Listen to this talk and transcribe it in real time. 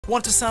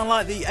Want to sound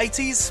like the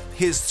 80s?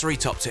 Here's 3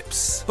 top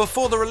tips.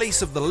 Before the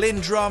release of the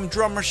LinnDrum,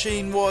 drum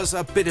machine was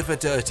a bit of a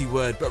dirty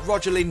word, but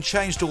Roger Linn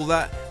changed all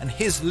that and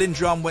his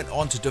LinnDrum went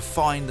on to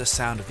define the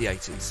sound of the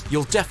 80s.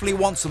 You'll definitely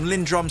want some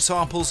LinnDrum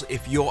samples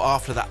if you're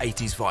after that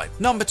 80s vibe.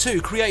 Number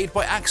 2, created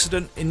by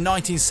accident in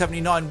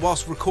 1979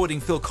 whilst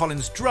recording Phil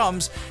Collins'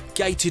 drums,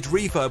 gated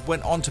reverb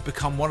went on to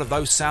become one of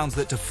those sounds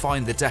that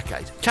defined the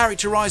decade.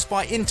 Characterised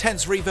by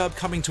intense reverb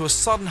coming to a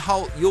sudden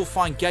halt, you'll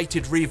find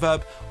gated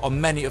reverb on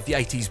many of the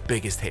 80s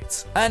biggest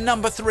hits. And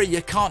number 3,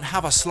 you can't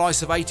have a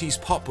slice of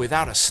 80s pop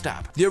without a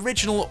stab. The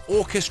original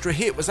orchestra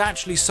hit was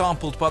actually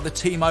sampled by the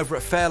team over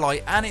at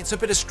Fairlight, and it's a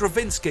bit of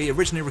Stravinsky,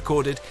 originally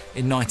recorded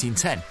in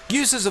 1910.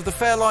 Users of the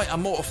Fairlight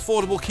and more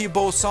affordable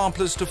keyboard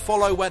samplers to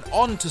follow went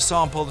on to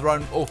sample their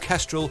own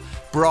orchestral,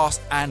 brass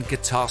and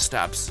guitar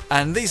stabs.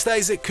 And these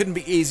days it couldn't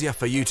be easier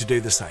for you to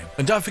do the same.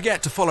 And don't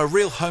forget to follow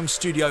Real Home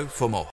Studio for more.